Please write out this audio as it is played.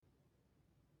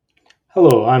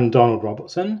Hello, I'm Donald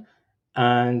Robertson,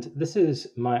 and this is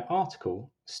my article,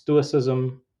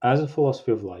 Stoicism as a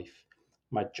Philosophy of Life,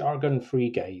 my jargon free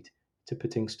guide to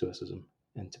putting Stoicism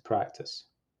into practice.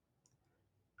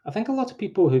 I think a lot of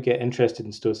people who get interested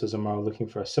in Stoicism are looking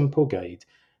for a simple guide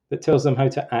that tells them how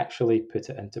to actually put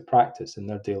it into practice in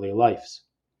their daily lives.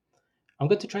 I'm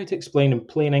going to try to explain in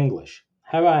plain English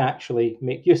how I actually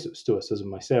make use of Stoicism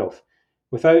myself,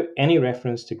 without any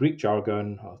reference to Greek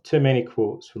jargon or too many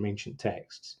quotes from ancient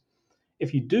texts.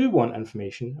 If you do want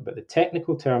information about the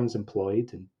technical terms employed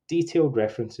and detailed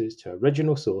references to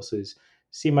original sources,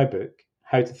 see my book,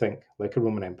 How to Think Like a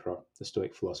Roman Emperor, The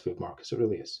Stoic Philosophy of Marcus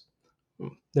Aurelius.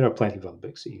 There are plenty of other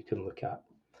books that you can look at.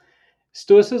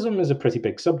 Stoicism is a pretty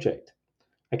big subject.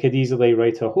 I could easily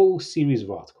write a whole series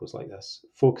of articles like this,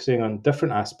 focusing on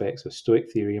different aspects of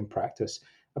Stoic theory and practice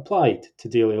applied to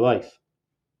daily life.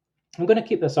 I'm going to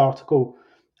keep this article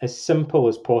as simple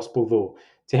as possible, though,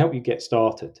 to help you get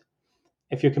started.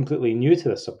 If you're completely new to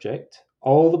this subject,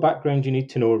 all the background you need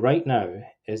to know right now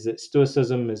is that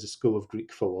Stoicism is a school of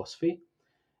Greek philosophy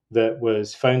that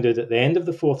was founded at the end of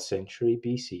the 4th century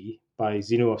BC by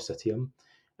Zeno of Citium,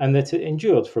 and that it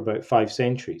endured for about 5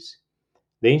 centuries.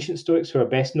 The ancient Stoics who are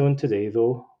best known today,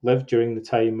 though, lived during the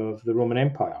time of the Roman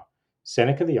Empire: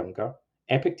 Seneca the Younger,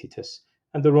 Epictetus,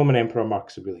 and the Roman Emperor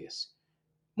Marcus Aurelius.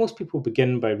 Most people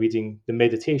begin by reading the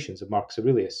Meditations of Marcus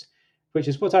Aurelius, which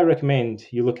is what I recommend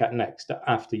you look at next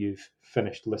after you've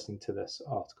finished listening to this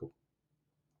article.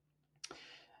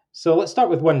 So let's start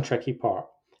with one tricky part.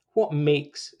 What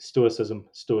makes Stoicism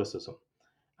Stoicism?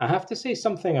 I have to say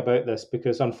something about this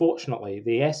because unfortunately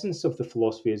the essence of the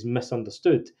philosophy is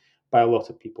misunderstood by a lot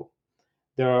of people.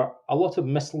 There are a lot of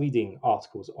misleading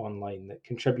articles online that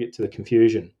contribute to the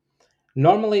confusion.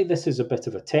 Normally, this is a bit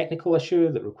of a technical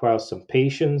issue that requires some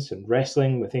patience and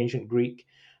wrestling with ancient Greek.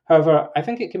 However, I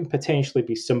think it can potentially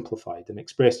be simplified and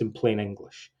expressed in plain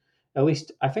English. At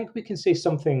least, I think we can say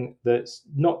something that's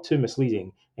not too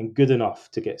misleading and good enough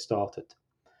to get started.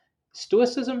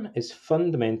 Stoicism is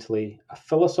fundamentally a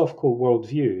philosophical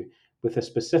worldview with a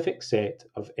specific set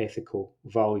of ethical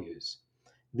values.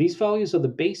 These values are the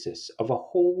basis of a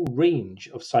whole range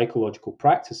of psychological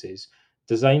practices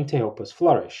designed to help us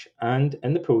flourish and,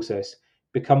 in the process,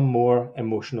 become more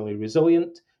emotionally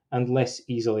resilient and less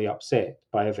easily upset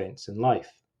by events in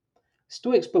life.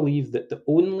 Stoics believe that the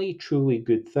only truly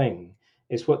good thing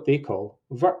is what they call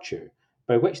virtue,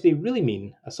 by which they really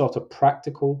mean a sort of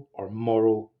practical or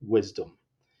moral wisdom.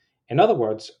 In other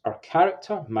words, our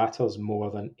character matters more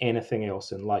than anything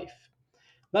else in life.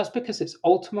 That's because it's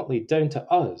ultimately down to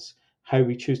us how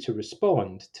we choose to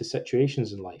respond to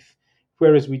situations in life,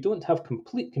 whereas we don't have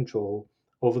complete control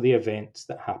over the events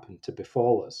that happen to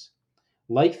befall us.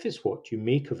 Life is what you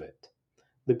make of it.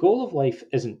 The goal of life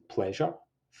isn't pleasure,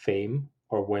 fame,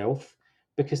 or wealth,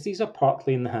 because these are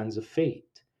partly in the hands of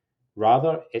fate.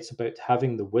 Rather, it's about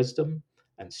having the wisdom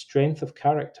and strength of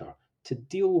character to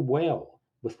deal well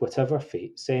with whatever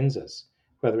fate sends us,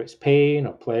 whether it's pain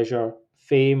or pleasure,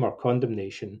 fame or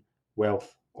condemnation,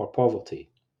 wealth or poverty.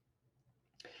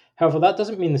 However, that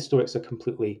doesn't mean the Stoics are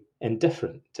completely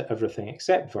indifferent to everything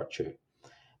except virtue.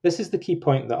 This is the key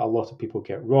point that a lot of people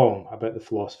get wrong about the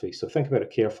philosophy, so think about it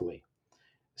carefully.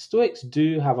 Stoics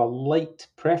do have a light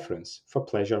preference for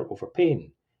pleasure over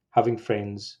pain, having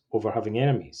friends over having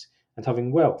enemies, and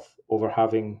having wealth over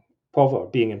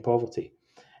being in poverty.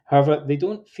 However, they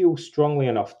don't feel strongly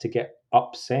enough to get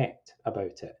upset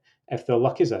about it if their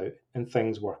luck is out and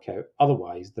things work out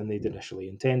otherwise than they'd initially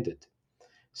intended.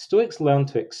 Stoics learn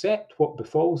to accept what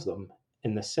befalls them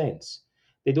in this sense.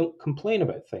 They don't complain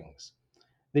about things.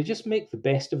 They just make the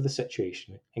best of the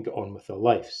situation and get on with their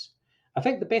lives. I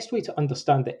think the best way to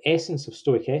understand the essence of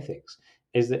Stoic ethics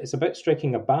is that it's about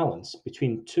striking a balance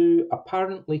between two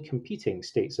apparently competing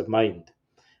states of mind.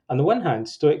 On the one hand,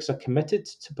 Stoics are committed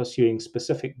to pursuing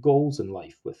specific goals in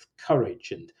life with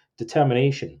courage and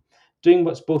determination, doing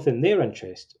what's both in their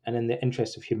interest and in the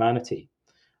interest of humanity.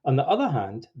 On the other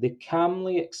hand, they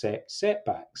calmly accept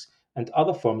setbacks and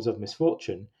other forms of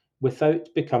misfortune without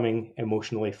becoming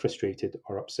emotionally frustrated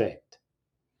or upset.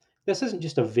 This isn't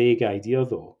just a vague idea,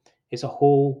 though, it's a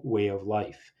whole way of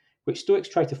life, which Stoics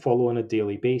try to follow on a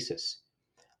daily basis.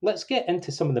 Let's get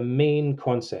into some of the main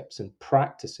concepts and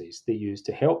practices they use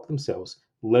to help themselves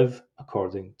live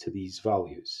according to these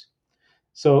values.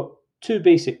 So, two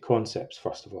basic concepts,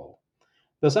 first of all.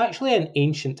 There's actually an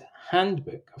ancient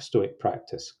handbook of Stoic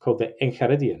practice called the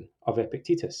Enchiridion of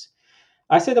Epictetus.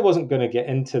 I said I wasn't going to get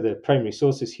into the primary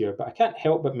sources here, but I can't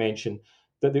help but mention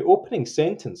that the opening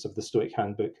sentence of the Stoic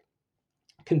handbook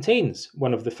contains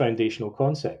one of the foundational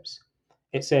concepts.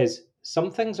 It says, "Some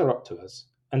things are up to us,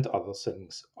 and other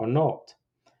things are not.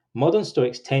 Modern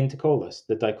Stoics tend to call this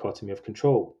the dichotomy of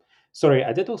control. Sorry,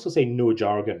 I did also say no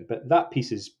jargon, but that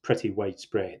piece is pretty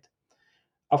widespread.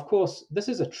 Of course, this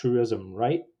is a truism,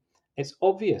 right? It's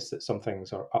obvious that some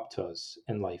things are up to us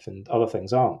in life and other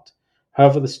things aren't.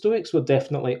 However, the Stoics were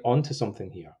definitely onto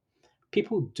something here.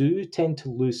 People do tend to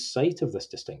lose sight of this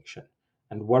distinction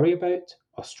and worry about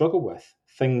or struggle with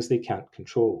things they can't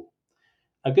control.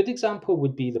 A good example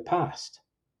would be the past.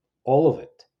 All of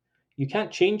it. You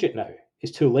can't change it now.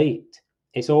 It's too late.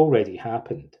 It's already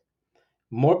happened.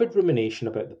 Morbid rumination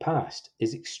about the past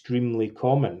is extremely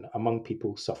common among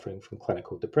people suffering from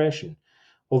clinical depression,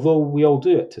 although we all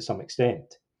do it to some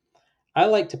extent. I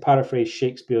like to paraphrase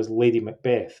Shakespeare's Lady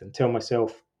Macbeth and tell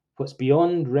myself, what's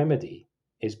beyond remedy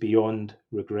is beyond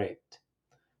regret.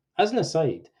 As an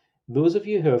aside, those of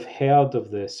you who have heard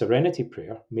of the Serenity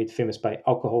Prayer, made famous by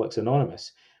Alcoholics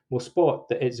Anonymous, will spot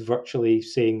that it's virtually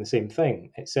saying the same thing.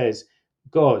 It says,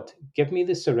 God, give me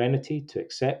the serenity to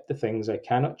accept the things I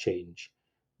cannot change,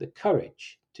 the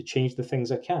courage to change the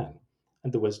things I can,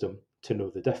 and the wisdom to know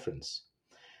the difference.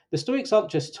 The Stoics aren't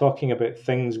just talking about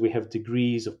things we have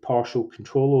degrees of partial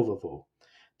control over, though.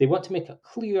 They want to make a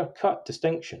clear cut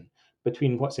distinction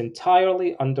between what's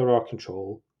entirely under our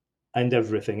control and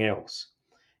everything else.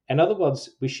 In other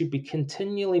words, we should be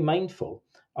continually mindful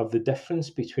of the difference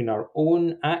between our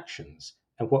own actions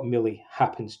and what merely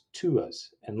happens to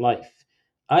us in life,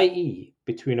 i.e.,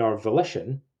 between our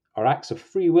volition, our acts of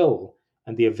free will,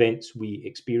 and the events we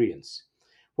experience.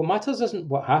 What matters isn't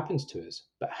what happens to us,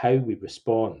 but how we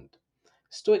respond.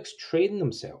 Stoics train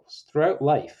themselves throughout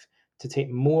life to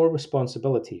take more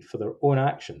responsibility for their own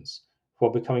actions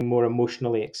while becoming more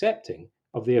emotionally accepting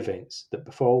of the events that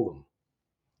befall them.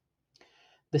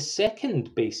 The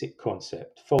second basic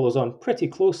concept follows on pretty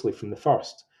closely from the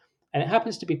first, and it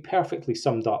happens to be perfectly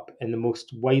summed up in the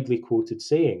most widely quoted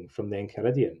saying from the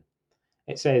Enchiridion.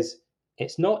 It says,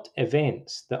 it's not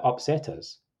events that upset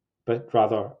us, but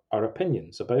rather our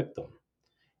opinions about them.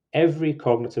 Every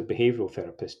cognitive behavioral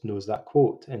therapist knows that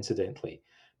quote, incidentally,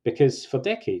 because for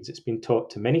decades it's been taught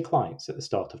to many clients at the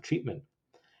start of treatment.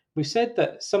 We've said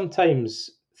that sometimes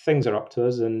things are up to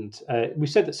us, and we've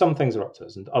said that some things are up to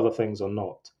us and other things are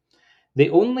not. The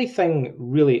only things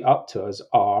really up to us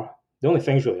are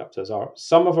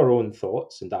some of our own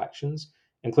thoughts and actions,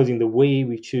 including the way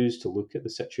we choose to look at the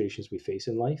situations we face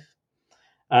in life.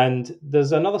 And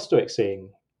there's another Stoic saying,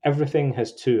 everything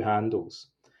has two handles.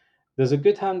 There's a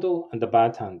good handle and a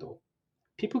bad handle.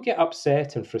 People get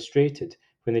upset and frustrated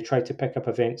when they try to pick up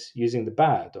events using the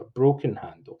bad or broken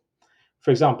handle.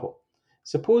 For example,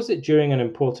 suppose that during an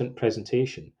important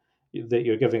presentation that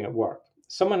you're giving at work,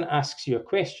 someone asks you a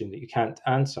question that you can't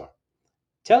answer.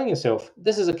 Telling yourself,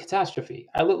 this is a catastrophe,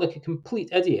 I look like a complete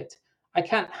idiot, I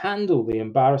can't handle the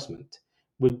embarrassment,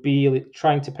 would be like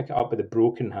trying to pick it up with a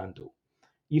broken handle.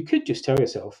 You could just tell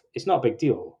yourself, it's not a big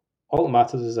deal. All that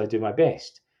matters is I do my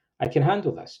best. I can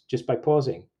handle this just by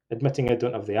pausing, admitting I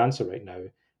don't have the answer right now,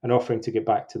 and offering to get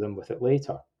back to them with it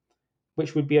later,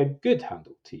 which would be a good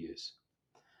handle to use.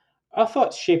 Our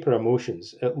thoughts shape our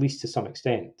emotions, at least to some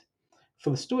extent. For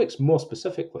the Stoics, more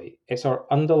specifically, it's our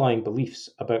underlying beliefs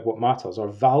about what matters, our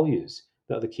values,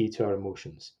 that are the key to our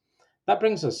emotions. That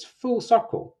brings us full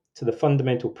circle to the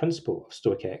fundamental principle of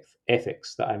Stoic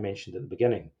ethics that I mentioned at the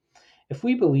beginning. If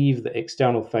we believe that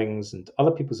external things and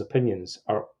other people's opinions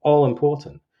are all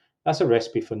important, that's a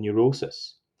recipe for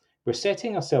neurosis. We're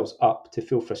setting ourselves up to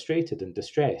feel frustrated and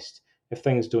distressed if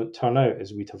things don't turn out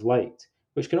as we'd have liked,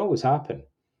 which can always happen.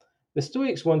 The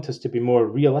Stoics want us to be more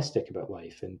realistic about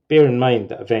life and bear in mind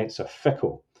that events are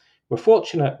fickle. We're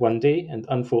fortunate one day and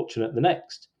unfortunate the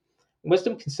next.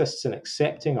 Wisdom consists in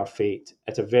accepting our fate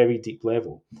at a very deep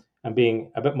level and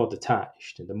being a bit more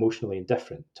detached and emotionally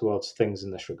indifferent towards things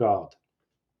in this regard.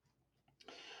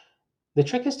 The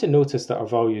trick is to notice that our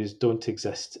values don't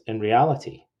exist in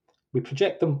reality. We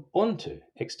project them onto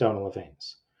external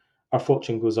events. Our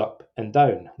fortune goes up and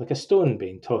down, like a stone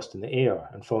being tossed in the air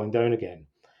and falling down again.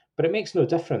 But it makes no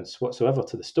difference whatsoever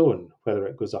to the stone whether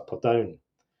it goes up or down.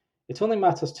 It only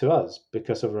matters to us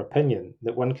because of our opinion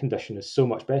that one condition is so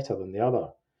much better than the other.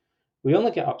 We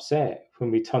only get upset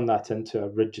when we turn that into a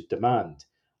rigid demand.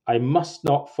 I must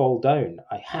not fall down,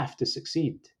 I have to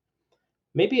succeed.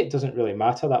 Maybe it doesn't really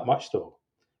matter that much though.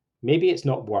 Maybe it's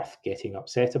not worth getting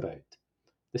upset about.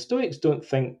 The Stoics don't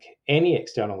think any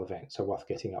external events are worth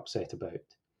getting upset about.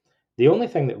 The only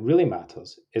thing that really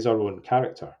matters is our own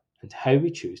character and how we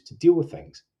choose to deal with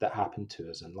things that happen to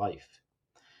us in life.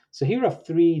 So here are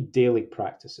 3 daily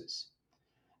practices.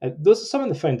 Those are some of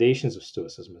the foundations of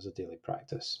Stoicism as a daily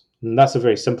practice. And that's a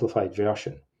very simplified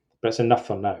version, but it's enough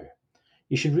for now.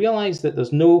 You should realize that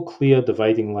there's no clear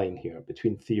dividing line here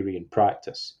between theory and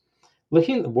practice.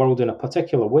 Looking at the world in a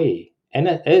particular way and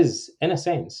it is, in a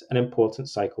sense, an important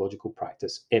psychological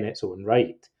practice in its own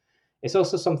right. It's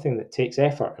also something that takes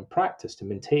effort and practice to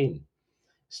maintain.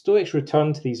 Stoics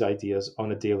return to these ideas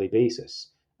on a daily basis,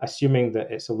 assuming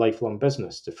that it's a lifelong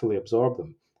business to fully absorb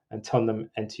them and turn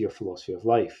them into your philosophy of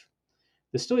life.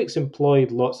 The Stoics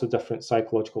employed lots of different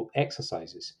psychological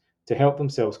exercises to help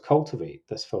themselves cultivate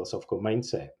this philosophical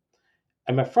mindset.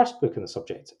 In my first book on the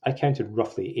subject, I counted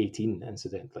roughly 18,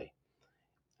 incidentally.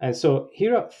 And so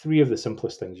here are three of the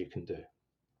simplest things you can do.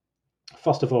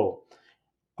 First of all,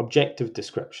 objective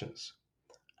descriptions.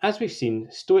 As we've seen,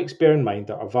 Stoics bear in mind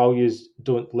that our values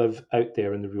don't live out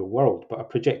there in the real world, but are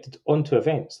projected onto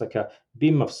events like a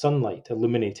beam of sunlight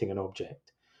illuminating an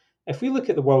object. If we look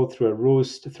at the world through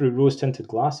rose-tinted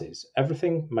glasses,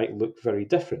 everything might look very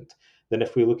different than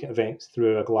if we look at events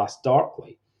through a glass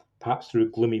darkly, perhaps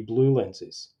through gloomy blue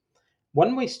lenses.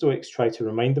 One way Stoics try to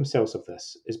remind themselves of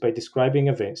this is by describing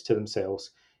events to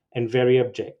themselves in very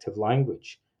objective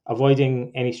language,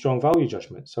 avoiding any strong value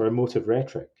judgments or emotive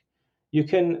rhetoric. You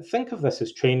can think of this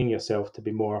as training yourself to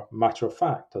be more matter of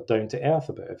fact or down to earth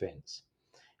about events.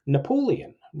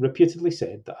 Napoleon reputedly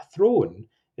said that a throne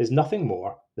is nothing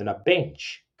more than a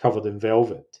bench covered in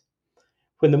velvet.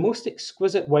 When the most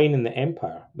exquisite wine in the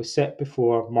empire was set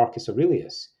before Marcus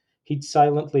Aurelius, he'd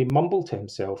silently mumble to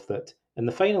himself that, in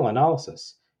the final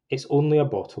analysis, it's only a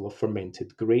bottle of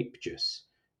fermented grape juice,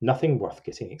 nothing worth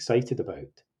getting excited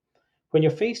about. When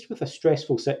you're faced with a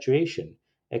stressful situation,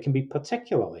 it can be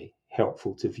particularly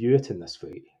helpful to view it in this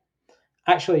way.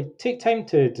 Actually, take time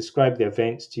to describe the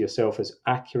events to yourself as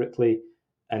accurately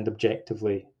and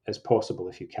objectively as possible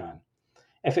if you can.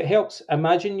 If it helps,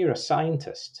 imagine you're a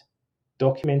scientist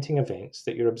documenting events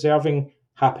that you're observing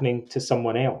happening to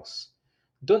someone else.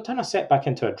 Don't turn a setback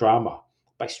into a drama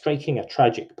by striking a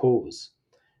tragic pose.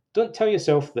 Don't tell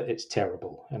yourself that it's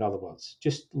terrible, in other words.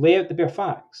 Just lay out the bare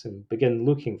facts and begin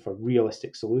looking for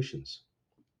realistic solutions.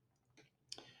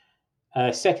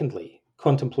 Secondly,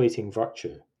 contemplating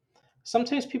virtue.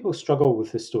 Sometimes people struggle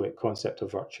with the Stoic concept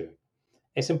of virtue.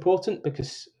 It's important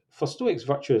because for Stoics,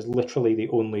 virtue is literally the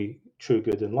only true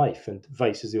good in life, and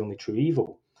vice is the only true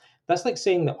evil. That's like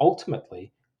saying that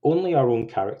ultimately only our own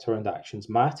character and actions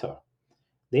matter.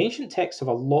 The ancient texts have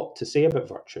a lot to say about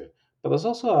virtue, but there's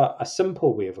also a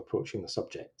simple way of approaching the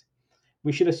subject.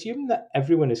 We should assume that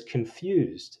everyone is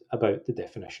confused about the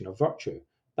definition of virtue.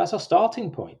 That's our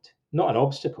starting point, not an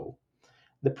obstacle.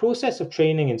 The process of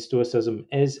training in Stoicism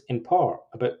is, in part,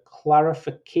 about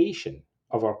clarification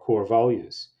of our core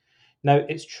values. Now,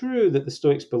 it's true that the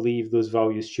Stoics believe those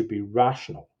values should be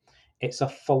rational. It's a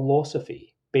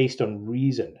philosophy based on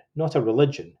reason, not a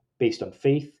religion based on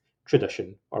faith,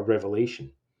 tradition, or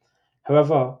revelation.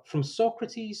 However, from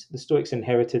Socrates, the Stoics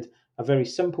inherited a very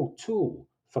simple tool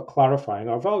for clarifying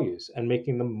our values and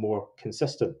making them more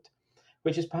consistent,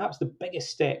 which is perhaps the biggest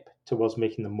step towards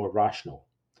making them more rational.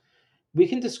 We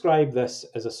can describe this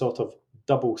as a sort of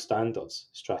double standards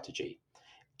strategy.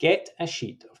 Get a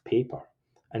sheet of paper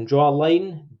and draw a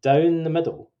line down the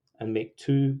middle and make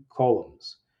two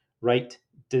columns. Write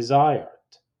desired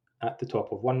at the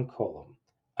top of one column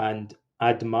and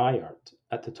admired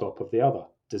at the top of the other.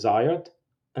 Desired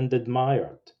and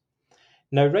admired.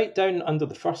 Now, write down under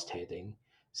the first heading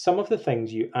some of the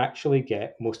things you actually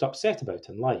get most upset about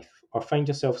in life or find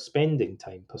yourself spending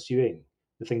time pursuing,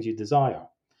 the things you desire.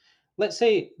 Let's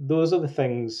say those are the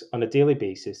things on a daily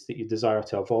basis that you desire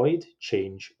to avoid,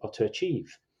 change, or to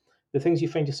achieve. The things you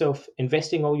find yourself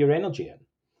investing all your energy in.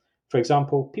 For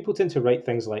example, people tend to write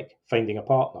things like finding a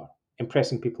partner,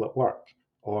 impressing people at work,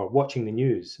 or watching the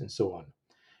news, and so on.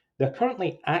 They're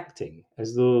currently acting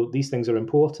as though these things are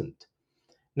important.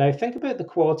 Now, think about the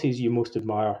qualities you most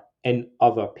admire in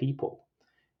other people.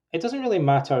 It doesn't really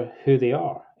matter who they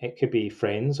are. It could be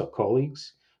friends or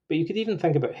colleagues, but you could even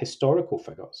think about historical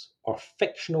figures or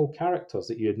fictional characters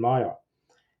that you admire.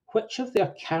 Which of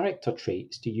their character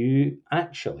traits do you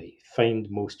actually find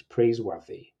most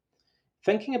praiseworthy?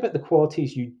 Thinking about the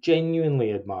qualities you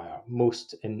genuinely admire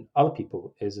most in other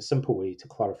people is a simple way to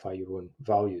clarify your own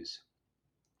values.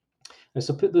 And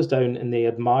so put those down in the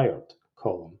admired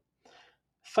column.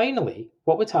 Finally,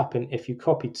 what would happen if you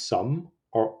copied some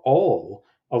or all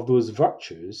of those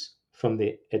virtues from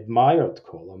the admired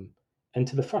column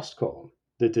into the first column,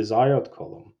 the desired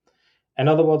column? In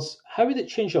other words, how would it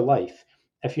change your life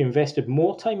if you invested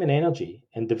more time and energy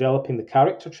in developing the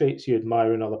character traits you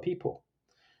admire in other people?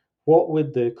 What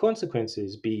would the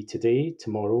consequences be today,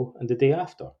 tomorrow, and the day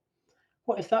after?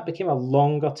 What if that became a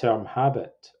longer term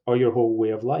habit or your whole way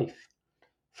of life?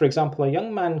 For example, a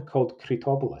young man called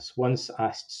Critobulus once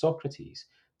asked Socrates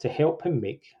to help him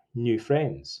make new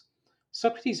friends.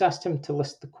 Socrates asked him to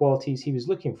list the qualities he was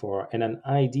looking for in an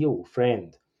ideal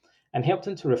friend and helped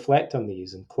him to reflect on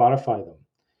these and clarify them.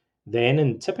 Then,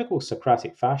 in typical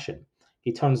Socratic fashion,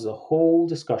 he turns the whole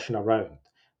discussion around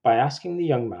by asking the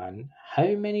young man how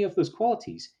many of those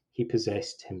qualities he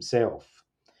possessed himself.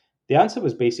 The answer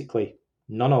was basically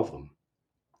none of them.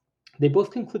 They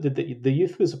both concluded that the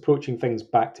youth was approaching things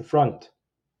back to front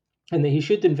and that he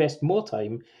should invest more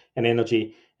time and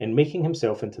energy in making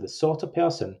himself into the sort of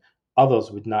person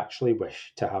others would naturally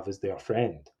wish to have as their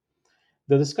friend.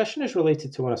 The discussion is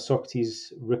related to one of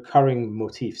Socrates' recurring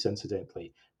motifs,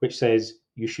 incidentally, which says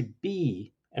you should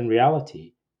be, in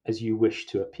reality, as you wish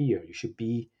to appear. You should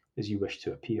be as you wish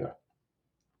to appear.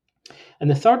 And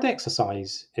the third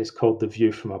exercise is called the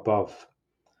view from above.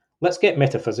 Let's get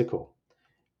metaphysical.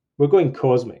 We're going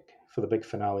cosmic for the big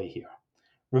finale here.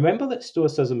 Remember that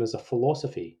Stoicism is a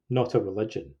philosophy, not a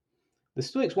religion. The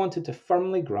Stoics wanted to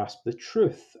firmly grasp the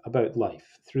truth about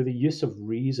life through the use of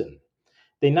reason.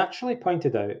 They naturally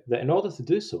pointed out that in order to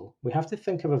do so, we have to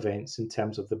think of events in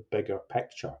terms of the bigger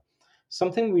picture,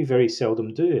 something we very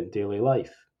seldom do in daily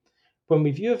life. When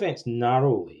we view events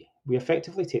narrowly, we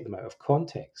effectively take them out of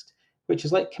context, which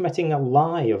is like committing a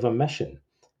lie of omission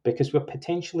because we're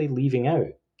potentially leaving out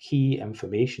key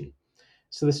information.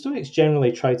 So the Stoics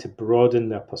generally try to broaden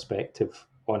their perspective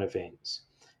on events.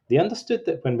 They understood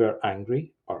that when we're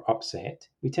angry or upset,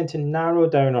 we tend to narrow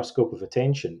down our scope of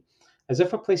attention as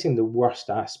if we're placing the worst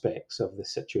aspects of the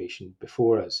situation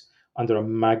before us under a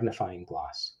magnifying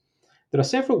glass. There are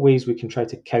several ways we can try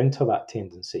to counter that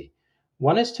tendency.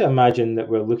 One is to imagine that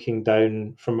we're looking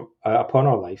down upon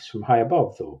our lives from high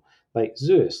above, though, like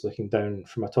Zeus looking down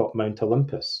from atop Mount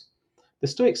Olympus. The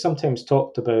Stoics sometimes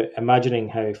talked about imagining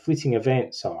how fleeting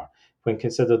events are when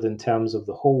considered in terms of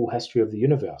the whole history of the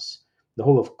universe, the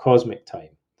whole of cosmic time.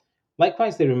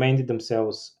 Likewise, they reminded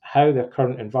themselves how their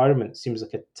current environment seems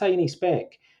like a tiny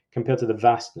speck compared to the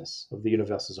vastness of the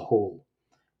universe as a whole.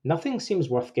 Nothing seems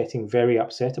worth getting very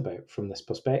upset about from this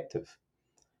perspective.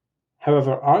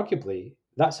 However, arguably,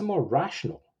 that's a more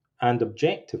rational and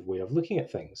objective way of looking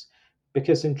at things,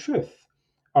 because in truth,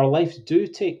 our lives do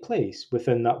take place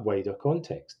within that wider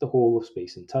context, the whole of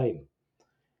space and time.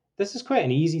 This is quite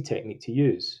an easy technique to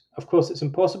use. Of course, it's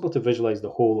impossible to visualize the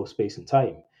whole of space and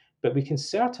time, but we can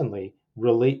certainly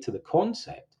relate to the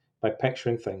concept by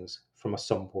picturing things from a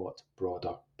somewhat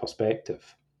broader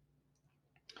perspective.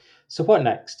 So, what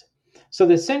next? So,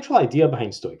 the central idea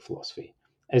behind Stoic philosophy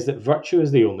is that virtue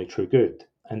is the only true good,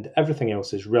 and everything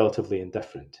else is relatively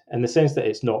indifferent, in the sense that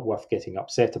it's not worth getting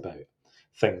upset about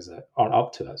things that aren't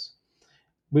up to us.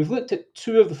 We've looked at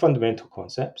two of the fundamental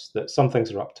concepts that some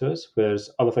things are up to us, whereas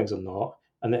other things are not,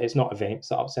 and that it's not events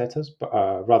that upset us, but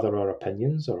rather our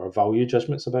opinions or our value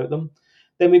judgments about them.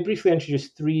 Then we briefly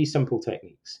introduced three simple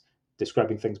techniques: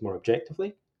 describing things more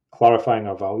objectively, clarifying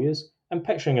our values, and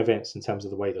picturing events in terms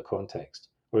of the wider context,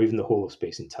 or even the whole of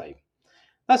space and time.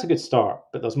 That's a good start,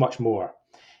 but there's much more.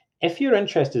 If you're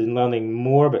interested in learning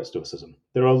more about Stoicism,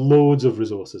 there are loads of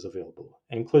resources available,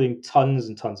 including tons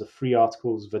and tons of free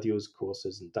articles, videos,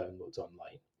 courses, and downloads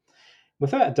online.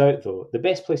 Without a doubt, though, the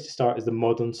best place to start is the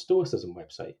Modern Stoicism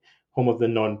website, home of the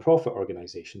non-profit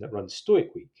organisation that runs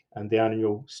Stoic Week and the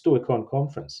annual Stoicon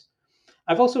conference.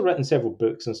 I've also written several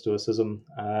books on Stoicism,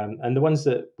 and the ones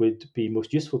that would be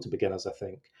most useful to beginners, I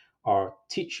think, are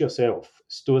Teach Yourself,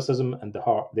 Stoicism and the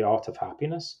Art of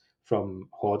Happiness from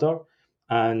Hodder,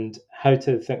 and How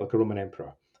to Think Like a Roman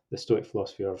Emperor, the Stoic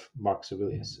Philosophy of Marcus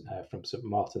Aurelius from St.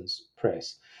 Martin's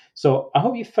Press. So I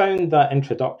hope you found that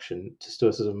introduction to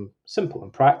Stoicism simple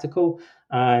and practical,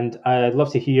 and I'd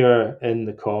love to hear in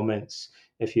the comments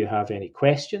if you have any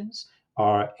questions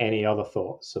or any other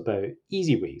thoughts about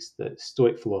easy ways that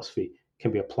Stoic philosophy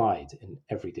can be applied in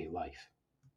everyday life.